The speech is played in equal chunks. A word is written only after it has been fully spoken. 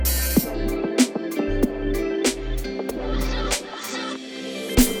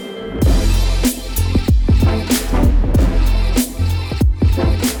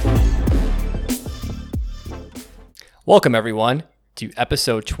Welcome, everyone, to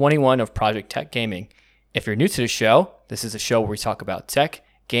episode 21 of Project Tech Gaming. If you're new to the show, this is a show where we talk about tech,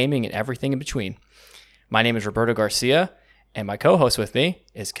 gaming, and everything in between. My name is Roberto Garcia, and my co-host with me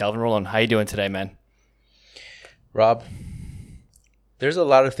is Kelvin Rolón. How you doing today, man? Rob, there's a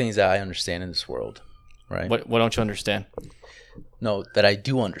lot of things that I understand in this world, right? What don't you understand? No, that I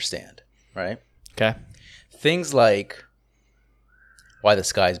do understand, right? Okay. Things like why the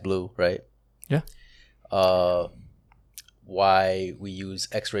sky's blue, right? Yeah. Why we use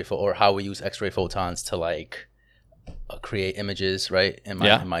or how we use X-ray photons to create images, right? In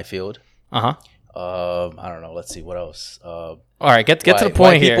my field. I don't know. Let's see what else. All right, get to the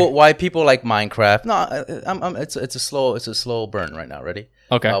point here. Why people like Minecraft? No, it's a slow burn right now. Ready?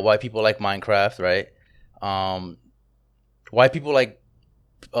 Okay. Why people like Minecraft, right? Why people like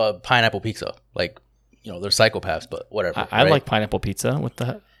pineapple pizza? They're psychopaths, but whatever. I like pineapple pizza. What the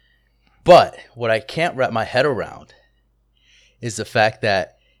heck? But what I can't wrap my head around is the fact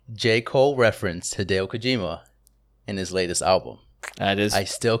that J. Cole referenced Hideo Kojima in his latest album. That is. I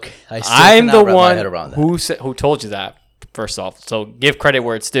still I'm cannot the wrap one my head around that. who told you that. First off, so give credit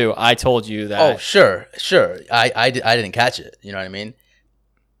where it's due. I told you that. Oh, sure. I didn't catch it. You know what I mean?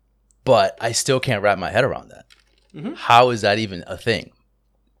 But I still can't wrap my head around that. Mm-hmm. How is that even a thing?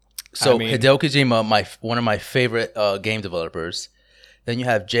 So Hideo Kojima, one of my favorite game developers. Then you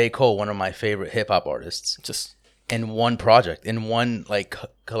have J. Cole, one of my favorite hip hop artists. Just in one project, in one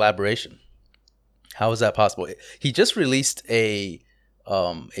collaboration. How is that possible? He just released a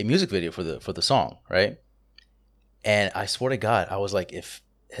music video for the song, right? And I swear to God, I was like, if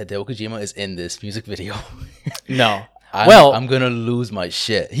Hideo Kojima is in this music video, no, I'm gonna lose my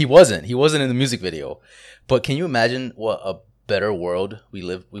shit. He wasn't in the music video, but can you imagine what a better world we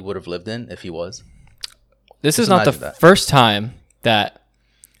would have lived in if he was? This is not the first time that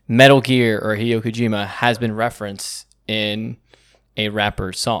Metal Gear or Hideo Kojima has been referenced in a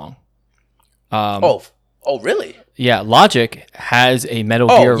rapper's song. Oh, really? Yeah, Logic has a Metal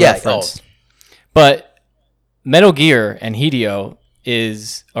Gear reference. But Metal Gear and Hideo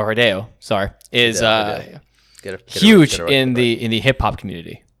is huge in the hip hop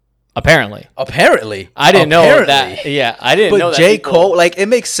community. Apparently, I didn't know that. Yeah, I didn't know that. But J. Cole, it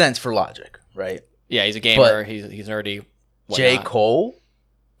makes sense for Logic, right? Yeah, he's a gamer. He's nerdy. J. Cole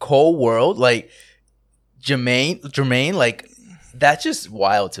World, Jermaine, that's just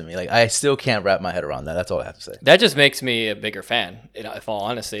wild to me. I still can't wrap my head around that. That's all I have to say. That just makes me a bigger fan, if all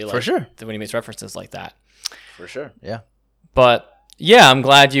honesty. For sure. When he makes references like that. For sure, yeah. But yeah, I'm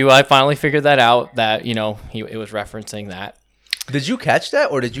glad I finally figured that out. That it was referencing that. Did you catch that,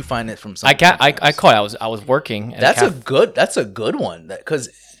 or did you find it from I caught it. I was working. That's a good one. Because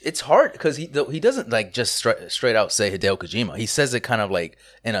it's hard because he doesn't just straight out say Hideo Kojima. He says it kind of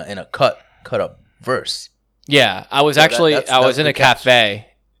in a cut up verse. Yeah, I was in a cafe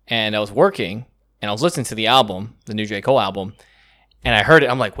and I was working and I was listening to the album, the new J. Cole album, and I heard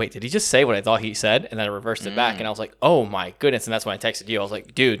it. I'm like, wait, did he just say what I thought he said? And then I reversed it back and I was like, oh my goodness! And that's when I texted you. I was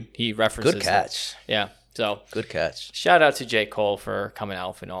like, dude, he references. Good catch. Yeah. So good catch. Shout out to J. Cole for coming out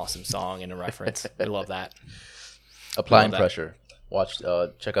with an awesome song and a reference. We love that. Applying pressure.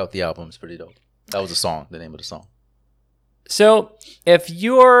 Check out the album. It's pretty dope. That was the name of the song. So if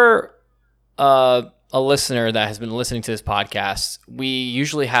you're a listener that has been listening to this podcast, we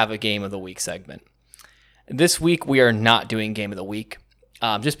usually have a Game of the Week segment. This week, we are not doing Game of the Week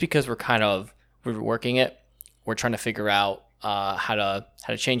just because we're working it. We're trying to figure out how to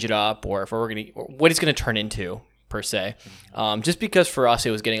change it up or if we're what it's going to turn into per se. Just because for us,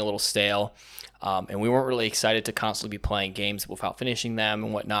 it was getting a little stale. And we weren't really excited to constantly be playing games without finishing them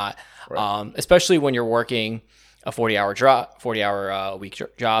and whatnot. Right. Especially when you're working a 40-hour week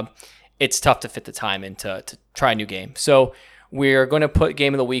job, it's tough to fit the time in to try a new game. So we're going to put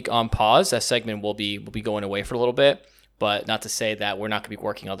Game of the Week on pause. That segment will be going away for a little bit, but not to say that we're not going to be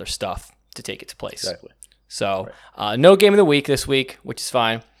working other stuff to take it to place. Exactly. So no Game of the Week this week, which is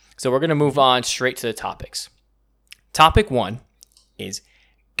fine. So we're going to move on straight to the topics. Topic 1 is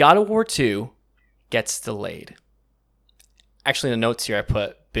God of War 2 gets delayed. Actually, in the notes here, I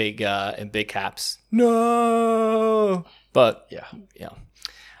put big in big caps. No, but yeah.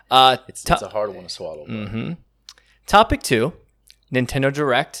 It's a hard one to swallow. Mm-hmm. Topic 2, Nintendo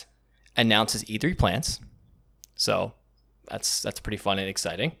Direct announces E3 plans. So that's pretty fun and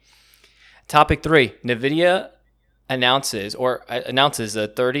exciting. Topic 3, NVIDIA announces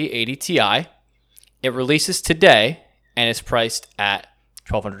the 3080 Ti. It releases today and is priced at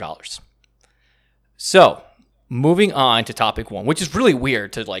 $1,200. So, moving on to topic 1, which is really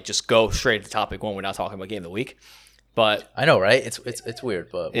weird to just go straight to topic 1 without talking about Game of the Week. But I know, right? It's weird,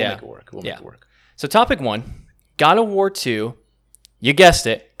 but we'll make it work. We'll make it work. So topic 1, God of War 2, you guessed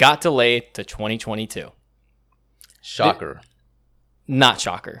it, got delayed to 2022. Shocker. Not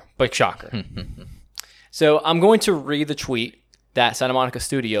shocker, but shocker. So I'm going to read the tweet that Santa Monica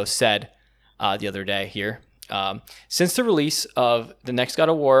Studios said the other day here. Since the release of the next God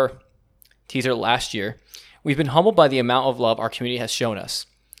of War teaser last year, we've been humbled by the amount of love our community has shown us.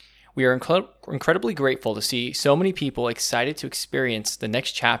 We are incredibly grateful to see so many people excited to experience the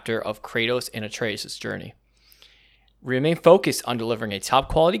next chapter of Kratos and Atreus' journey. We remain focused on delivering a top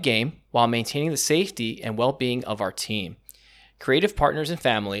quality game while maintaining the safety and well-being of our team, creative partners, and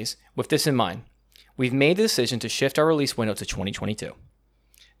families. With this in mind, we've made the decision to shift our release window to 2022.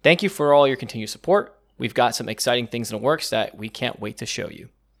 Thank you for all your continued support. We've got some exciting things in the works that we can't wait to show you.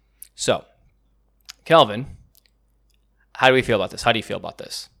 So, Kelvin, how do we feel about this? How do you feel about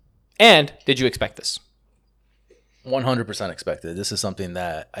this? And did you expect this? 100% expected. This is something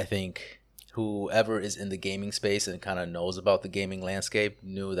that I think whoever is in the gaming space and kind of knows about the gaming landscape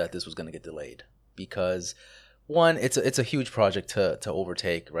knew that this was going to get delayed because, one, it's a huge project to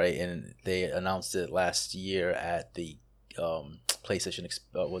overtake, right? And they announced it last year at the PlayStation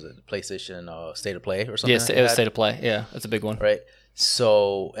State of Play or something. Yes, it was State of Play. Yeah, that's a big one, right?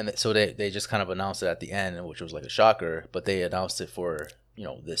 So they just kind of announced it at the end, which was like a shocker. But they announced it for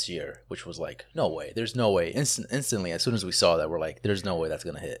this year, which was like, no way. There's no way. Instantly, as soon as we saw that, we're like, there's no way that's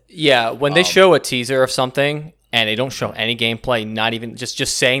gonna hit. Yeah, when they show a teaser of something and they don't show any gameplay, not even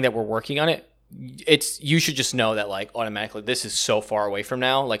just saying that we're working on it, you should just know that like automatically this is so far away from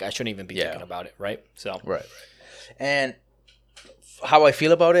now. Like I shouldn't even be thinking about it, right? So right. And how I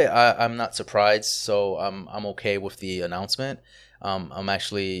feel about it, I'm not surprised. So I'm okay with the announcement. I'm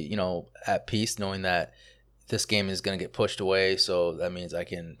actually at peace knowing that this game is going to get pushed away, so that means I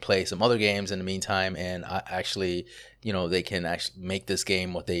can play some other games in the meantime, and I actually, they can actually make this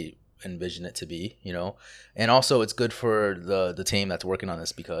game what they envision it to be, and also it's good for the team that's working on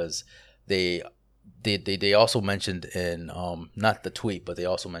this because they also mentioned in not the tweet, but they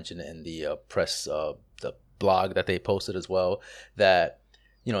also mentioned in the press the blog that they posted as well that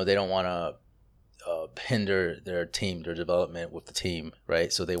they don't want to hinder their development with the team,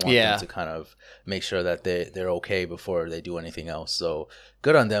 right? So they want them to kind of make sure that they're okay before they do anything else. So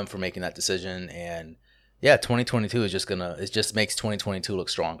good on them for making that decision. And 2022 is it just makes 2022 look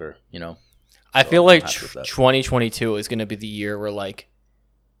stronger, I feel like 2022 is going to be the year where like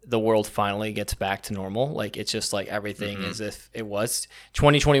the world finally gets back to normal. Like it's just like everything as if it was.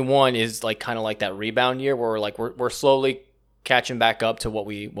 2021 is like kind of like that rebound year where we're slowly catching back up to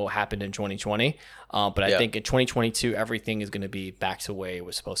what happened in 2020. But I think in 2022, everything is going to be back to the way it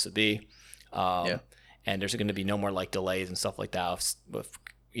was supposed to be. And there's going to be no more like delays and stuff like that with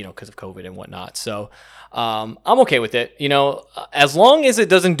because of COVID and whatnot. So I'm okay with it. As long as it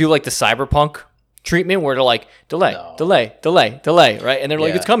doesn't do like the Cyberpunk treatment where they're like delay, right? And they're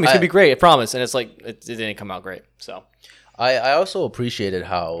like, it's coming, it's gonna be great, I promise. And it's like it didn't come out great. So I also appreciated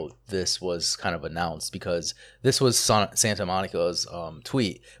how this was kind of announced because this was Santa Monica's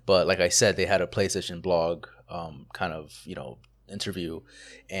tweet, but like I said, they had a PlayStation blog kind of interview,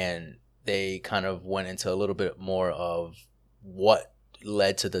 and they kind of went into a little bit more of what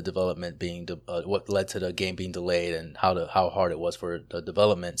led to the development what led to the game being delayed and how hard it was for the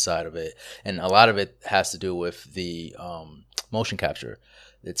development side of it, and a lot of it has to do with the motion capture.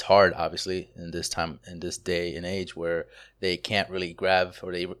 It's hard, obviously, in this day and age where they can't really grab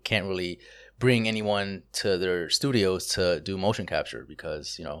or they can't really bring anyone to their studios to do motion capture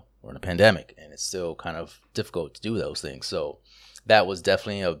because, we're in a pandemic and it's still kind of difficult to do those things. So that was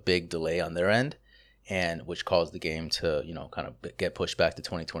definitely a big delay on their end, and which caused the game to, kind of get pushed back to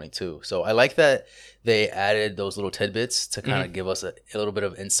 2022. So I like that they added those little tidbits to kind of give us a little bit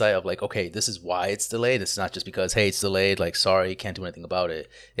of insight of like, okay, this is why it's delayed. It's not just because, hey, it's delayed, like, sorry, can't do anything about it.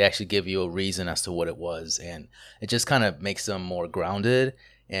 They actually give you a reason as to what it was. And it just kind of makes them more grounded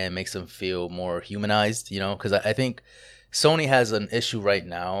and makes them feel more humanized, because I think Sony has an issue right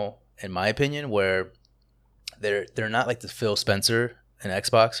now, in my opinion, where they're not like the Phil Spencer in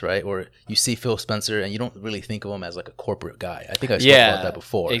Xbox, right? Or you see Phil Spencer and you don't really think of him as like a corporate guy. I think I spoke about that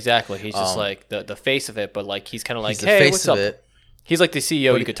before. Exactly. He's just like the face of it, but like he's kind of like, hey, what's up? He's like the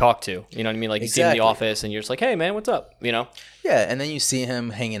CEO you could talk to. You know what I mean? Like you see him in the office and you're just like, hey, man, what's up? Yeah, and then you see him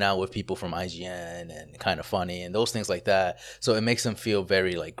hanging out with people from IGN and kind of funny and those things like that. So it makes him feel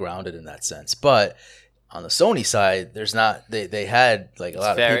very like grounded in that sense. But on the Sony side, there's not. They had like a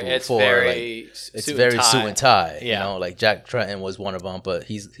lot of people before. It's very suit and tie. Yeah. Like Jack Tretton was one of them, but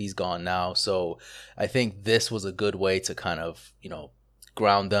he's gone now. So I think this was a good way to kind of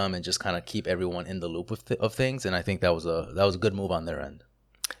ground them and just kind of keep everyone in the loop of things. And I think that was a good move on their end.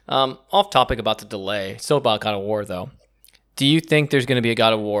 Off topic about the delay, still about God of War though. Do you think there's going to be a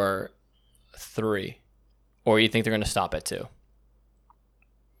God of War 3, or you think they're going to stop at 2?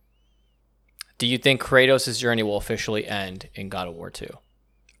 Do you think Kratos' journey will officially end in God of War 2,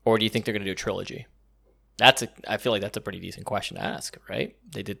 or do you think they're going to do a trilogy? I feel like that's a pretty decent question to ask, right?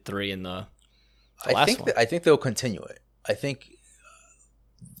 They did 3 in the last one. I think they'll continue it. I think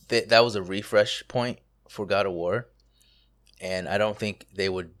that was a refresh point for God of War, and I don't think they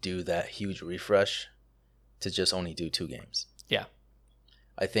would do that huge refresh to just only do 2 games. Yeah.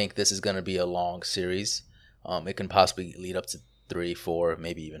 I think this is going to be a long series. It can possibly lead up to 3, 4,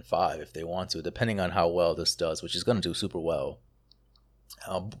 maybe even 5 if they want to, depending on how well this does, which is going to do super well.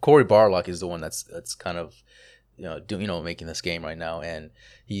 Cory Barlog is the one that's kind of making this game right now, and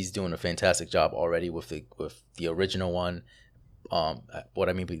he's doing a fantastic job already with the original one. What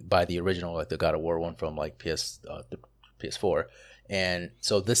I mean by the original, like the God of War one from like PS4. And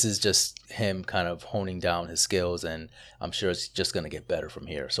so this is just him kind of honing down his skills, and I'm sure it's just going to get better from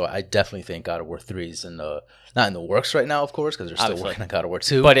here. So I definitely think God of War 3 is not in the works right now, of course, because they're still Obviously. working on God of War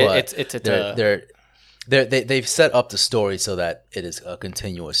 2. But they've set up the story so that it is a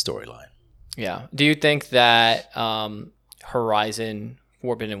continuous storyline. Yeah. Do you think that Horizon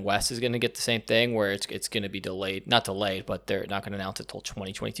Forbidden West is going to get the same thing, where it's going to be delayed? Not delayed, but they're not going to announce it till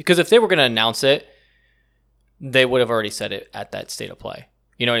 2022. Because if they were going to announce it, they would have already said it at that state of play.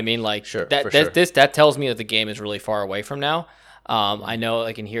 You know what I mean? Like, sure, that tells me that the game is really far away from now. I know,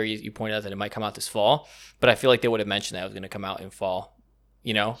 like in here, you pointed out that it might come out this fall, but I feel like they would have mentioned that it was going to come out in fall.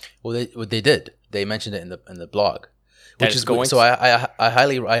 You know? Well, they did. They mentioned it in the blog, which is going. So I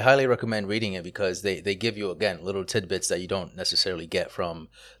highly recommend reading it, because they give you, again, little tidbits that you don't necessarily get from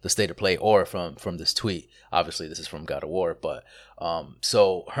the state of play or from this tweet. Obviously, this is from God of War, but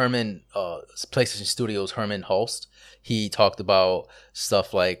so Herman, PlayStation Studios Herman Hulst, he talked about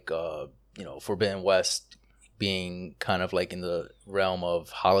stuff like Forbidden West being kind of like in the realm of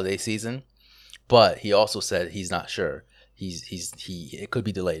holiday season, but he also said he's not sure. It could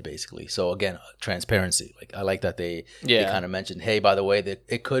be delayed, basically. So again, transparency. Like, I like that they kind of mentioned, hey, by the way, that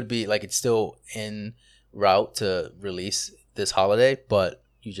it could be like it's still en route to release this holiday, but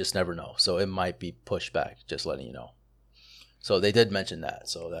you just never know. So it might be pushed back, just letting you know. So they did mention that.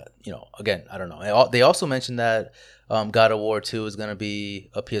 So that, again, I don't know. They also mentioned that God of War 2 is going to be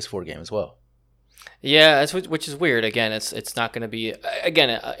a PS4 game as well. Yeah, which is weird. Again, it's not going to be.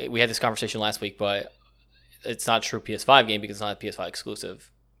 Again, we had this conversation last week, but it's not a true PS5 game because it's not a PS5 exclusive.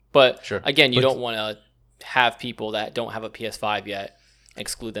 But sure. Again, you don't want to have people that don't have a PS5 yet,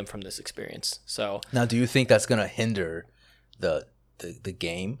 exclude them from this experience. So now, do you think that's going to hinder the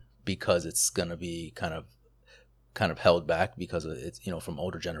game because it's going to be kind of held back because of it's from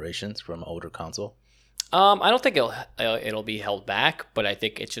older generations, from older console? I don't think it'll be held back, but I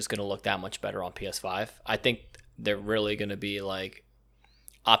think it's just going to look that much better on PS5. I think they're really going to be like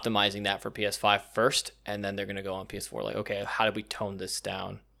optimizing that for PS5 first, and then they're going to go on PS4 like, okay, how do we tone this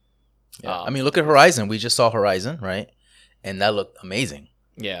down? Yeah. I mean, look at Horizon. We just saw Horizon, right? And that looked amazing.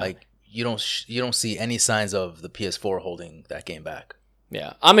 Yeah. Like, you don't see any signs of the PS4 holding that game back.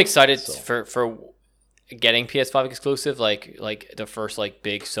 Yeah. I'm excited for getting PS5 exclusive, like the first like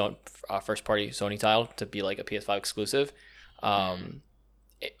big first party Sony title to be like a PS5 exclusive.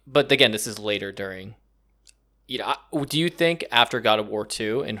 But again, this is later during. Do you think after God of War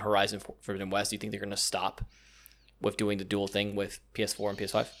 2 and Horizon Forbidden West, do you think they're going to stop with doing the dual thing with PS4 and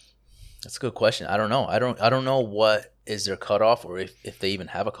PS5? That's a good question. I don't know. I don't know what is their cutoff, or if they even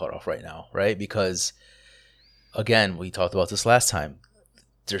have a cutoff right now, right? Because again, we talked about this last time.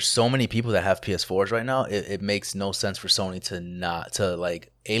 There's so many people that have PS4s right now. It makes no sense for Sony to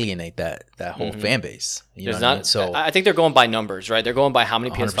like alienate that whole fan base. You know what I mean? So I think they're going by numbers, right? They're going by how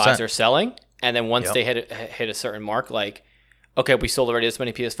many 100%. PS5s they're selling. And then once they hit a certain mark, like, okay, we sold already this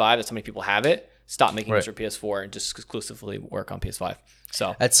many PS5, that's how many people have it. Stop making this for PS4 and just exclusively work on PS5.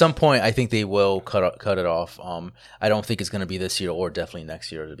 So at some point, I think they will cut it off. I don't think it's going to be this year or definitely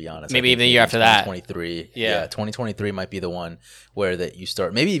next year, to be honest. Maybe even the year after that. 2023. Yeah, 2023 might be the one where that you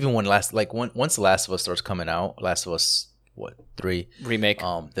start. Maybe even once The Last of Us starts coming out. Last of Us 3 remake.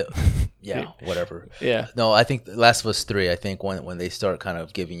 Whatever. Yeah. No, I think Last of Us 3. I think when they start kind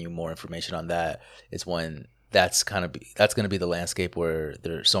of giving you more information on that, it's when that's going to be the landscape where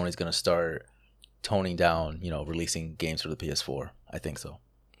Sony's going to start toning down, releasing games for the PS4. I think so.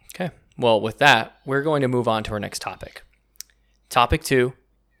 Okay. Well, with that, we're going to move on to our next topic. Topic 2,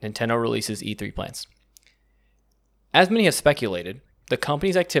 Nintendo releases E3 plans. As many have speculated, the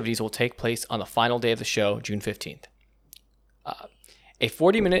company's activities will take place on the final day of the show, June 15th. A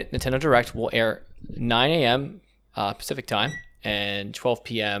 40-minute Nintendo Direct will air 9 a.m. Pacific time and 12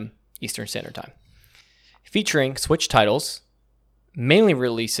 p.m. Eastern Standard Time, featuring Switch titles mainly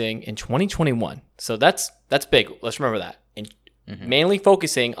releasing in 2021. So that's big. Let's remember that. Mainly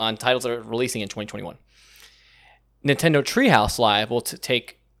focusing on titles that are releasing in 2021. Nintendo Treehouse Live will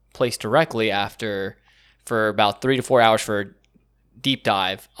take place directly after for about 3 to 4 hours for a deep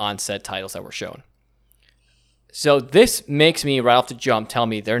dive on said titles that were shown. So this makes me right off the jump tell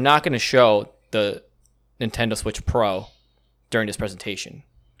me they're not going to show the Nintendo Switch Pro during this presentation,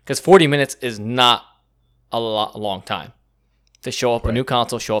 because 40 minutes is not a long time to show up a new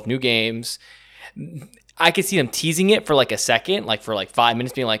console, show off new games. I could see them teasing it for like a second, like for like 5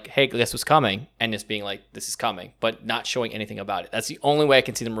 minutes, being like, hey, guess what's coming? And just being like, this is coming, but not showing anything about it. That's the only way I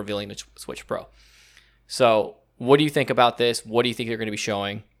can see them revealing the Switch Pro. So what do you think about this? What do you think they're going to be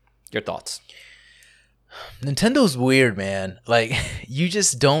showing? Your thoughts? Nintendo's weird, man. Like, you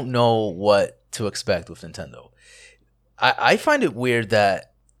just don't know what to expect with Nintendo. I find it weird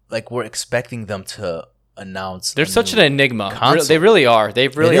that, like, we're expecting them to announce. They're such an enigma. They really are. They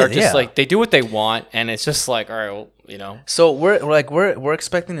really are just like, they do what they want, and it's just like, all right, well, you know. So we're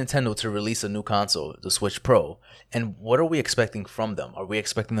expecting Nintendo to release a new console, the Switch Pro, and what are we expecting from them? Are we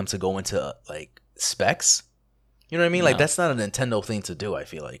expecting them to go into like specs? You know what I mean? No. Like, that's not a Nintendo thing to do, I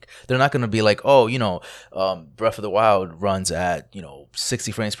feel like. They're not going to be like, oh, Breath of the Wild runs at,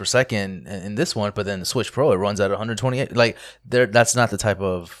 60 frames per second in this one, but then the Switch Pro, it runs at 128. Like, that's not the type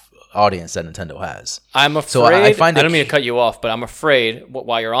of audience that Nintendo has. I'm afraid, so I don't mean to cut you off, but I'm afraid,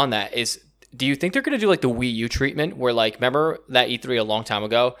 while you're on that, is do you think they're going to do like the Wii U treatment where, like, remember that E3 a long time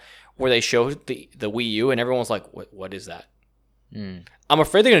ago where they showed the Wii U and everyone was like, what is that? I'm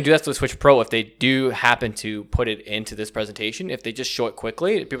afraid they're going to do that to the Switch Pro if they do happen to put it into this presentation. If they just show it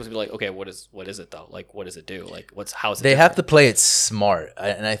quickly, people will be like, okay, what is it though? Like, what does it do? Like, how is it? They have to play it smart,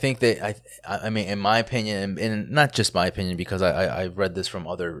 and I think I mean, in my opinion, and not just my opinion, because I read this from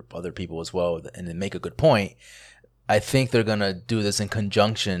other people as well, and they make a good point. I think they're gonna do this in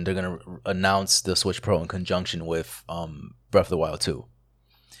conjunction. They're gonna announce the Switch Pro in conjunction with Breath of the Wild 2.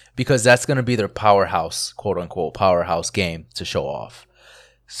 Because that's going to be their powerhouse, quote unquote, powerhouse game to show off.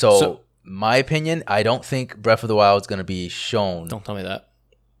 So my opinion, I don't think Breath of the Wild is going to be shown. Don't tell me that.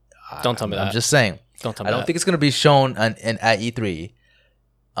 Don't tell me that. I'm just saying. Don't tell me that. I don't think it's going to be shown at E3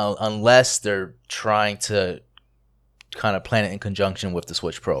 unless they're trying to kind of plan it in conjunction with the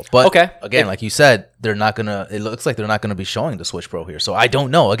Switch Pro. But again, like you said, it looks like they're not going to be showing the Switch Pro here. So I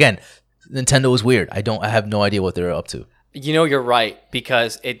don't know. Again, Nintendo is weird. I have no idea what they're up to. You're right,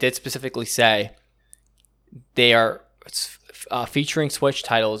 because it did specifically say they are featuring Switch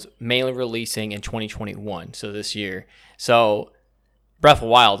titles mainly releasing in 2021, so this year. So Breath of the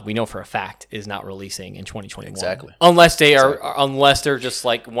Wild, we know for a fact, is not releasing in 2021. Exactly. Unless they're just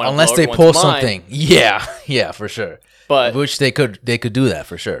like unless they pull something. Yeah, for sure. But which they could do that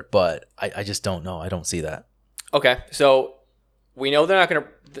for sure. But I just don't know. I don't see that. Okay, so we know they're not going to.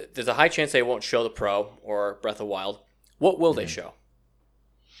 There's a high chance they won't show the Pro or Breath of the Wild. What will they show?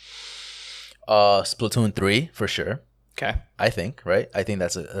 Splatoon 3 for sure. Okay. I think, right? I think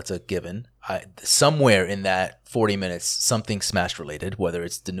that's a given. Somewhere in that 40 minutes, something Smash related, whether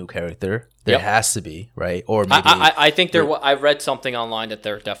it's the new character, there has to be, right? Or maybe I think I read something online that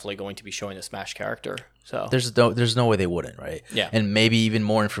they're definitely going to be showing the Smash character. So there's no way they wouldn't, right? Yeah. And maybe even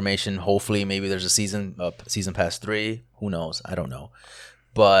more information. Hopefully, maybe there's a season pass 3. Who knows? I don't know.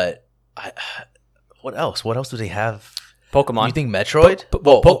 But what else? What else do they have? Pokemon. You think Metroid?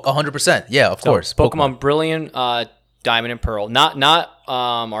 100%. Yeah, of course. Pokemon Brilliant, Diamond and Pearl. Not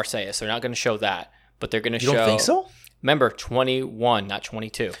Arceus. They're not going to show that, but they're going to show. You don't think so? Remember, 21, not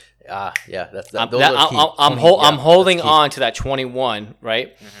 22. Yeah. I'm holding on to that 21,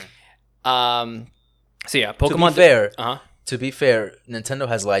 right? Mm-hmm. So yeah, Pokemon. To be fair, Nintendo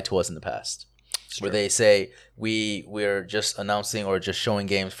has lied to us in the past, where they say we're just announcing or just showing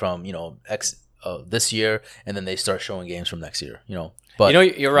games from this year, and then they start showing games from next year. But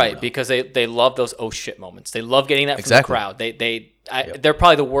you're right, because they love those oh shit moments. They love getting that from the crowd. They're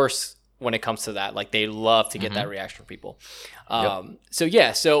probably the worst when it comes to that. Like, they love to get that reaction from people.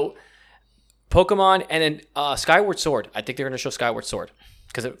 So Pokemon, and then Skyward Sword. I think they're going to show Skyward Sword,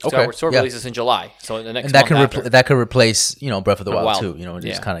 because Skyward Sword releases in July. So the next that could replace Breath of the Wild too.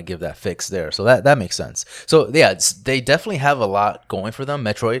 Just kind of give that fix there. So that makes sense. So yeah, they definitely have a lot going for them.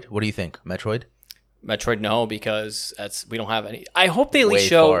 Metroid. What do you think? Metroid, no, because we don't have any. I hope they at least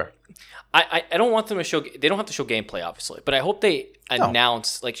show. I don't want them to show. They don't have to show gameplay, obviously, but I hope they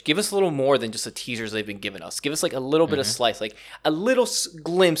announce, like, give us a little more than just the teasers they've been giving us. Give us like a little bit of slice, like a little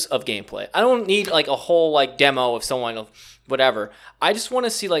glimpse of gameplay. I don't need like a whole like demo of someone of whatever. I just want to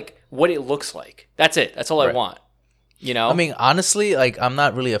see like what it looks like. That's it. That's all I want. You know? I mean, honestly, like, I'm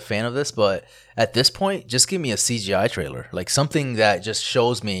not really a fan of this, but at this point, just give me a CGI trailer. Like, something that just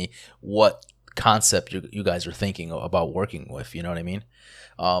shows me what concept you guys are thinking about working with. You know what I mean?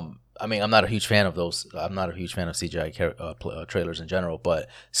 I mean, I'm not a huge fan of those. I'm not a huge fan of CGI trailers in general, but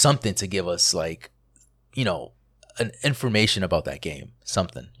something to give us, like, you know, an information about that game.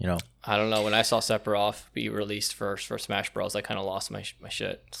 Something, you know? I don't know. When I saw Sephiroth be released for Smash Bros., I kind of lost my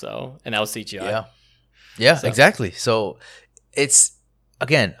shit. So, and that was CGI. Yeah, so. Exactly. So it's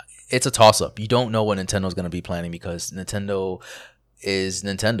a toss up. You don't know what Nintendo's going to be planning because Nintendo is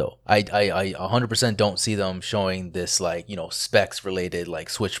Nintendo. I 100% don't see them showing this, like, you know, specs related, like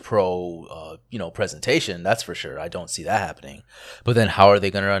Switch Pro, you know, presentation. That's for sure. I don't see that happening. But then how are they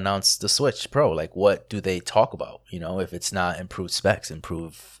going to announce the Switch Pro? Like, what do they talk about? You know, if it's not improved specs,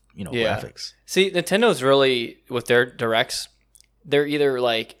 graphics. See, Nintendo's really, with their directs, they're either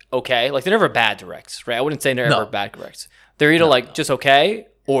like okay, like they're never bad directs, right? I wouldn't say they're ever bad directs. They're either just okay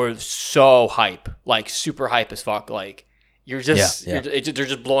or so hype, like super hype as fuck. Like you're just they're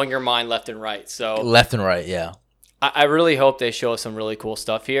just blowing your mind left and right. So left and right, yeah. I really hope they show us some really cool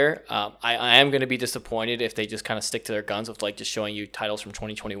stuff here. I am going to be disappointed if they just kind of stick to their guns with like just showing you titles from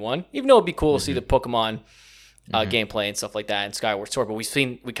 2021. Even though it'd be cool to see the Pokemon gameplay and stuff like that in Skyward Sword, but we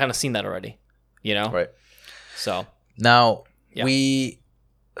kind of seen that already, you know? Right. So now. Yeah.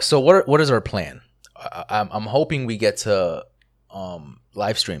 So what is our plan? I'm hoping we get to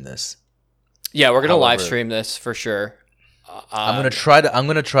live stream this. Yeah, we're gonna live stream this for sure. I'm gonna try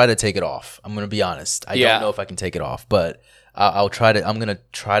to take it off. I'm gonna be honest. I don't know if I can take it off, but I'll try to. I'm gonna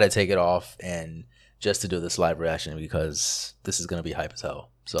try to take it off and just to do this live reaction because this is gonna be hype as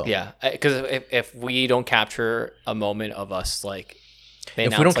hell. So yeah, because if we don't capture a moment of us like.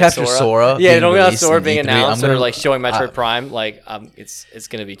 If we don't capture Sora, we don't capture Sora being announced or like showing Metroid Prime, like it's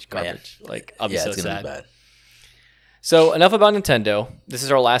gonna be garbage. Man. Like I'll be so sad. Be bad. So enough about Nintendo. This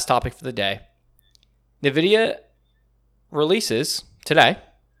is our last topic for the day. NVIDIA releases today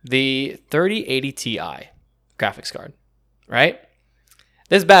the 3080 Ti graphics card. Right,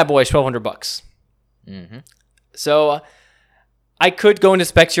 this bad boy is $1,200. Mm-hmm. So I could go into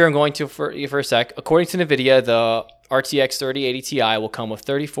specs here. I'm going to for a sec. According to NVIDIA, the RTX 3080 Ti will come with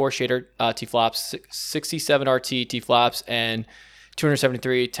 34 shader T-flops, 67 RT T-flops, and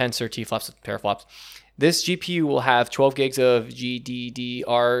 273 tensor T-flops with teraflops. This GPU will have 12 gigs of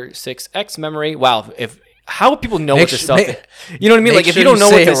GDDR6X memory. Wow, how would people know what this stuff is? You know what I mean? Like if you don't know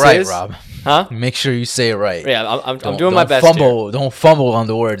what this is, Rob. Huh? Make sure you say it right. Yeah, I'm doing my best. Don't fumble on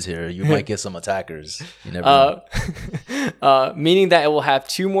the words here. You might get some attackers. You never know. Meaning that it will have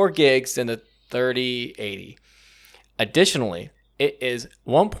 2 more gigs than the 3080. Additionally, it is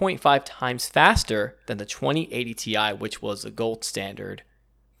 1.5 times faster than the 2080 Ti, which was the gold standard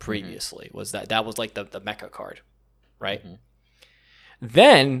previously. Mm-hmm. That was like the mecha card, right? Mm-hmm.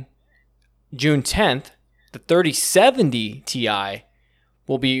 Then, June 10th, the 3070 Ti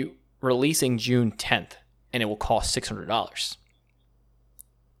will be releasing June 10th, and it will cost $600.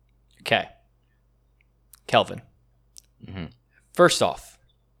 Okay. Kelvin. Mm-hmm. First off,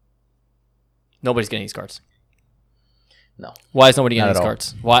 nobody's getting these cards. No. Why is nobody getting these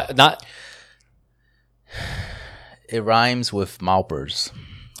cards? Why not? It rhymes with Maupers,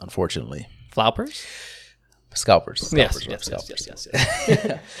 unfortunately. Flaupers? Scalpers. Yes.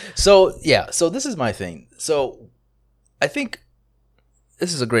 So this is my thing. So I think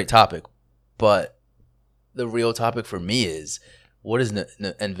this is a great topic, but the real topic for me is what is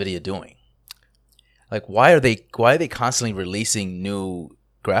NVIDIA doing? Like, why are they constantly releasing new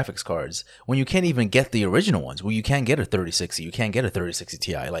graphics cards when you can't even get the original ones? Well, you can't get a 3060, you can't get a 3060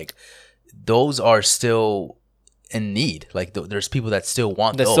 Ti. Like, those are still in need. Like, there's people that still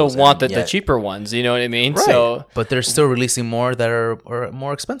want those. Still want the cheaper ones. You know what I mean? Right. So, but they're still releasing more that are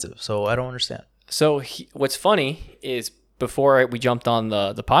more expensive. So I don't understand. So what's funny is before we jumped on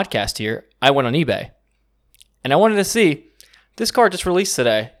the podcast here, I went on eBay and I wanted to see this card just released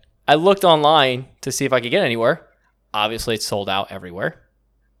today. I looked online to see if I could get anywhere. Obviously, it's sold out everywhere.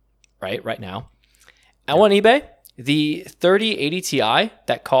 Right now. I went on eBay. The 3080 Ti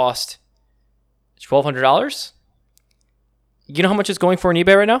that cost $1,200. You know how much it's going for on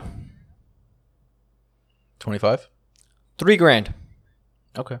eBay right now? 25? $3,000.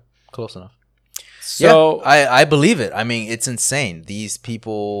 Okay, close enough. So I believe it. I mean, it's insane. These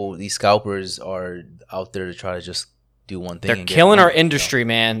people, these scalpers are out there to try to just do one thing. They're killing our industry,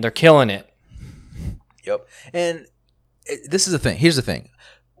 man. They're killing it. Yep. And this is the thing. Here's the thing.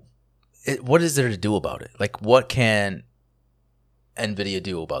 What is there to do about it? Like, what can NVIDIA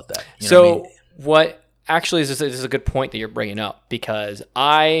do about that? You know what actually is this is a good point that you're bringing up, because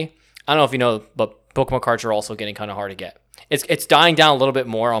I don't know if you know, but Pokemon cards are also getting kind of hard to get. It's dying down a little bit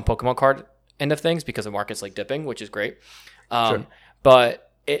more on Pokemon card end of things because the market's like dipping, which is great. Sure.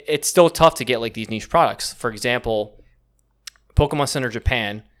 But it's still tough to get like these niche products. For example, Pokemon Center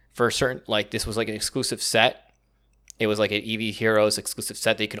Japan for a certain, like this was like an exclusive set. It was like an EV Heroes exclusive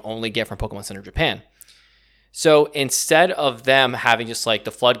set that you can only get from Pokemon Center Japan. So instead of them having just like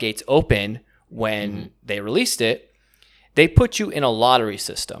the floodgates open when they released it, they put you in a lottery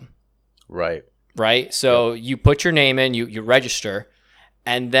system. Right. Right. So you put your name in, you register,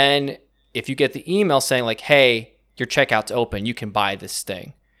 and then if you get the email saying like, hey, your checkout's open, you can buy this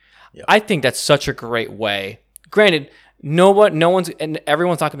thing. Yep. I think that's such a great way. Granted, no one's and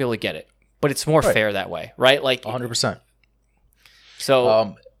everyone's not gonna be able to get it, but it's more fair that way, right? Like 100%.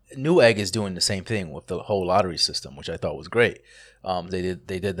 So Newegg is doing the same thing with the whole lottery system, which I thought was great. They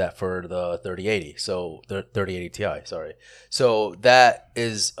did that for the 3080, so the 3080 Ti. Sorry, so that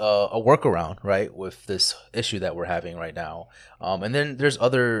is a workaround, right, with this issue that we're having right now. And then there's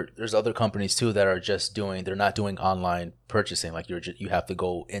other companies too that are just they're not doing online purchasing, like you have to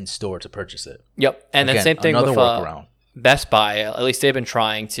go in store to purchase it. Yep, and again, then same thing another with workaround. Best Buy, at least they've been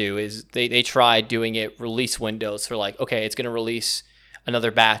trying to, is they tried doing it release windows for like, okay, it's going to release another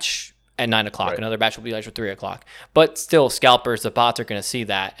batch at 9 o'clock. Right. Another batch will be like for 3 o'clock. But still, scalpers, the bots are going to see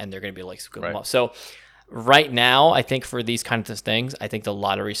that and they're going to be like, right. So right now, I think for these kinds of things, I think the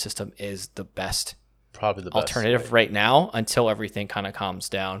lottery system is the best, probably the best alternative right now until everything kind of calms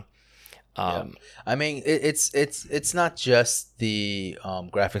down. I mean, it's not just the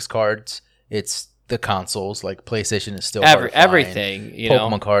graphics cards. It's the consoles, like PlayStation is still hard to find. Everything,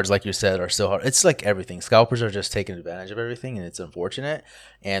 Pokemon cards, like you said, are still hard. It's like everything. Scalpers are just taking advantage of everything, and it's unfortunate.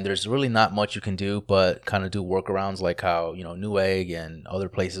 And there's really not much you can do but kind of do workarounds, like how Newegg and other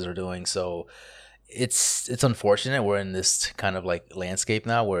places are doing. So it's unfortunate we're in this kind of like landscape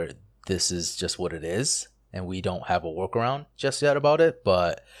now where this is just what it is, and we don't have a workaround just yet about it.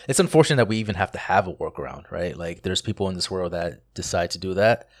 But it's unfortunate that we even have to have a workaround, right? Like there's people in this world that decide to do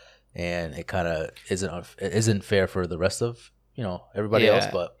that. And it kind of isn't fair for the rest of everybody else,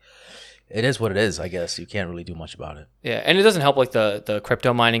 but it is what it is. I guess you can't really do much about it. Yeah, and it doesn't help like the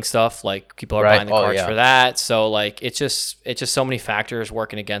crypto mining stuff. Like people are buying the cards for that, so like it's just so many factors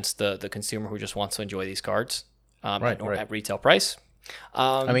working against the consumer who just wants to enjoy these cards at retail price.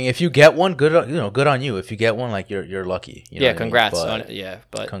 I mean, if you get one, good on you. If you get one, like you're lucky. Congrats.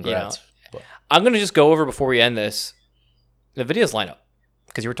 But congrats. I'm gonna just go over before we end this the videos lineup.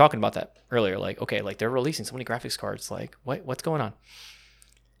 Because you were talking about that earlier, like, okay, like they're releasing so many graphics cards, like what's going on?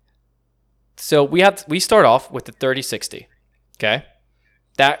 So we start off with the 3060, okay?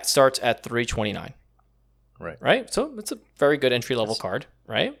 That starts at $329. Right? So it's a very good entry level card,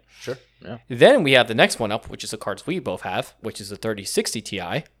 right? Sure. Yeah. Then we have the next one up, which is the cards we both have, which is the 3060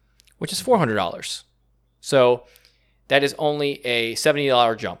 Ti, which is $400. So that is only a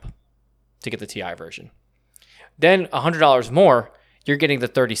 $70 jump to get the Ti version. Then $100 more, you're getting the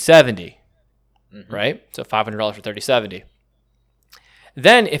 3070, right? So $500 for 3070.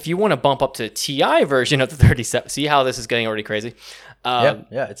 Then if you want to bump up to the Ti version of the 3070, see how this is getting already crazy? Yeah,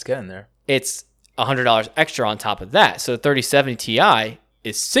 it's getting there. It's $100 extra on top of that. So the 3070 Ti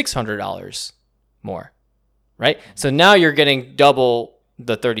is $600 more, right? So now you're getting double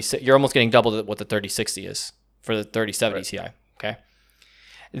the 30. You're almost getting double what the 3060 is for the 3070 Ti. Okay.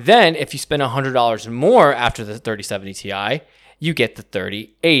 Then if you spend $100 more after the 3070 Ti, you get the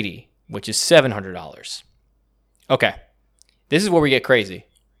 3080, which is $700. Okay, this is where we get crazy.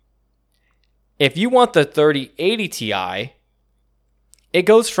 If you want the 3080 Ti, it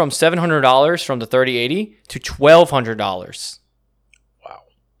goes from $700 from the 3080 to $1,200. Wow.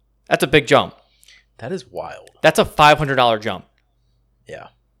 That's a big jump. That is wild. That's a $500 jump. Yeah.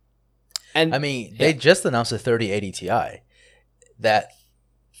 And I mean, they just announced the 3080 Ti. That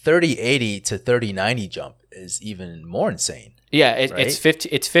 3080 to 3090 jump is even more insane. Yeah, it's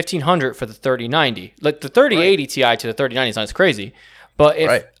 $1,500 for the 3090. Like the 3080 Ti to the 3090 is not as crazy, but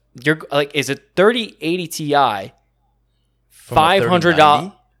if you're like, is it 3080 Ti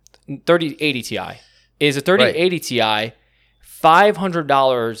 $500? 3080 Ti is a 3080 Ti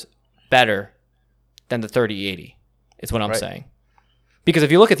 $500 better than the 3080? Is what I'm saying. Because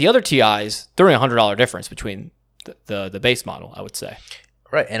if you look at the other Ti's, they're only $100 difference between the base model, I would say.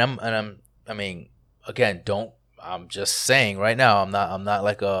 Right, and I mean, again, I'm just saying right now, I'm not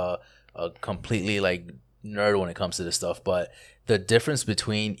like a completely like nerd when it comes to this stuff, but the difference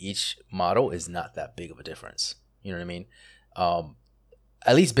between each model is not that big of a difference. You know what I mean?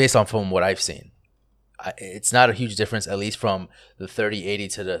 At least based on from what I've seen, it's not a huge difference. At least from the 3080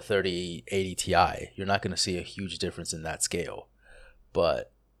 to the 3080 Ti, you're not going to see a huge difference in that scale.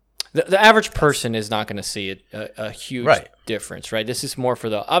 But The average person is not going to see a huge difference, right? This is more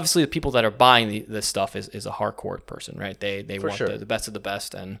for obviously the people that are buying this stuff is a hardcore person, right? They want the best of the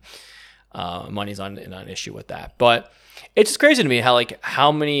best, and money's not an issue with that. But it's just crazy to me how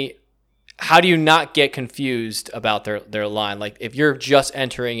do you not get confused about their line? Like if you're just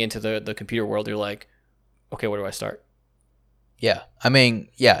entering into the computer world, you're like, okay, where do I start? Yeah. I mean,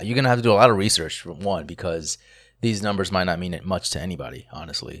 yeah, you're going to have to do a lot of research for one, because these numbers might not mean much to anybody,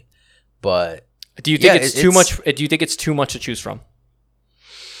 honestly. But do you think it's too much? Do you think it's too much to choose from?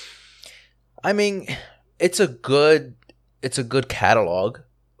 I mean, it's a good catalog,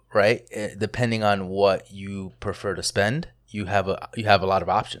 right? Depending on what you prefer to spend, you have a lot of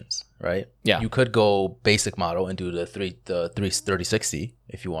options, right? Yeah. You could go basic model and do the 3060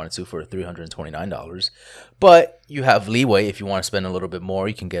 if you wanted to for $329, but you have leeway if you want to spend a little bit more.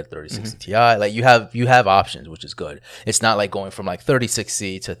 You can get 3060 Ti. Like you have options, which is good. It's not like going from like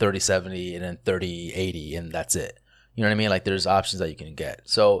 3060 to 3070 and then 3080 and that's it. You know what I mean? Like there's options that you can get.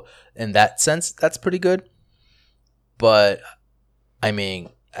 So in that sense, that's pretty good. But I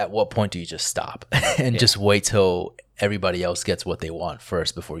mean, at what point do you just stop and just wait till everybody else gets what they want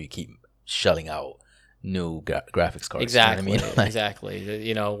first before you keep shelling out new graphics cards? Exactly. You know what I mean? Exactly.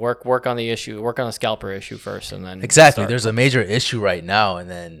 You know, work on the issue, work on the scalper issue first, and then exactly. There's a major issue right now, and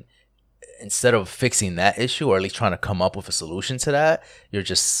then instead of fixing that issue or at least trying to come up with a solution to that, you're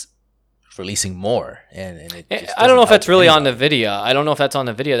just releasing more, and I don't know if that's really on NVIDIA. I don't know if that's on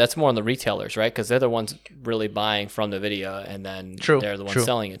NVIDIA. That's more on the retailers, right? Because they're the ones really buying from NVIDIA, and then they're the ones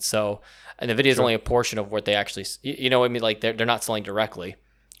selling it. So NVIDIA is only a portion of what they actually, you know what I mean? Like they're not selling directly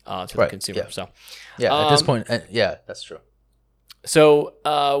to the consumer. Yeah. So at this point, yeah, that's true. So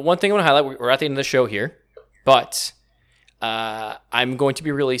one thing I want to highlight, we're at the end of the show here, but I'm going to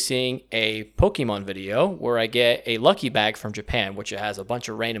be releasing a Pokemon video where I get a lucky bag from Japan, which has a bunch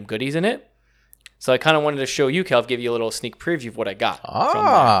of random goodies in it. So I kind of wanted to show you, Kelv, give you a little sneak preview of what I got.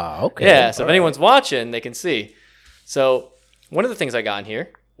 Okay. Yeah, so if anyone's watching, they can see. So one of the things I got in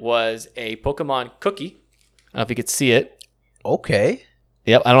here was a Pokemon cookie. I don't know if you could see it. Okay.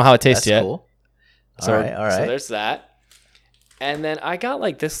 Yep, I don't know how it tastes yet. Cool. So, all right. So there's that. And then I got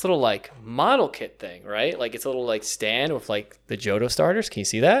like this little like model kit thing, right? Like it's a little like stand with like the Johto starters. Can you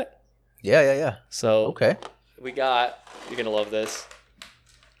see that? Yeah. So okay, we got. You're gonna love this.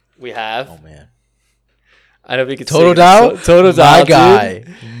 We have. Oh man. I don't know if you can Totodile? see Totodile,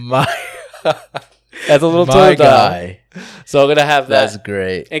 my guy. That's a little my Totodile. Guy. So I'm gonna have that. That's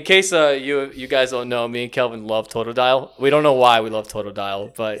great. In case you guys don't know, me and Kelvin love Totodile. We don't know why we love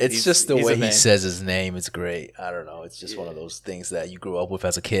Totodile, but it's just the way he says his name. It's great. I don't know. It's just one of those things that you grew up with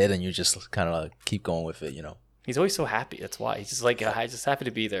as a kid, and you just kind of keep going with it. You know. He's always so happy. That's why he's just like I just happy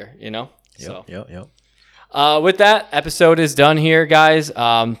to be there. You know. Yep. With that, episode is done here, guys.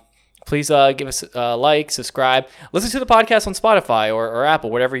 Please give us a like, subscribe, listen to the podcast on Spotify or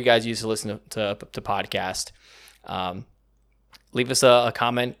Apple, whatever you guys use to listen to podcast. Leave us a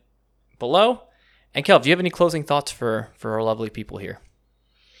comment below. And Kel, do you have any closing thoughts for our lovely people here?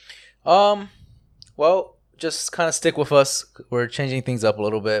 Well, just kind of stick with us. We're changing things up a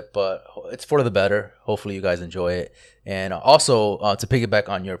little bit, but it's for the better. Hopefully you guys enjoy it. And also, to piggyback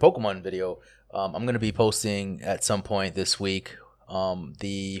on your Pokemon video, I'm going to be posting at some point this week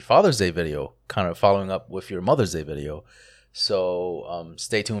the Father's Day video, kind of following up with your Mother's Day video. So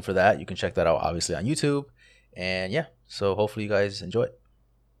stay tuned for that. You can check that out, obviously, on YouTube. And yeah, so hopefully you guys enjoy it.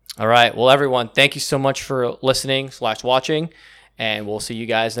 All right. Well, everyone, thank you so much for listening/watching. And we'll see you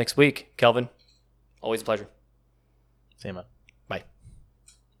guys next week. Kelvin, always a pleasure. Same, man.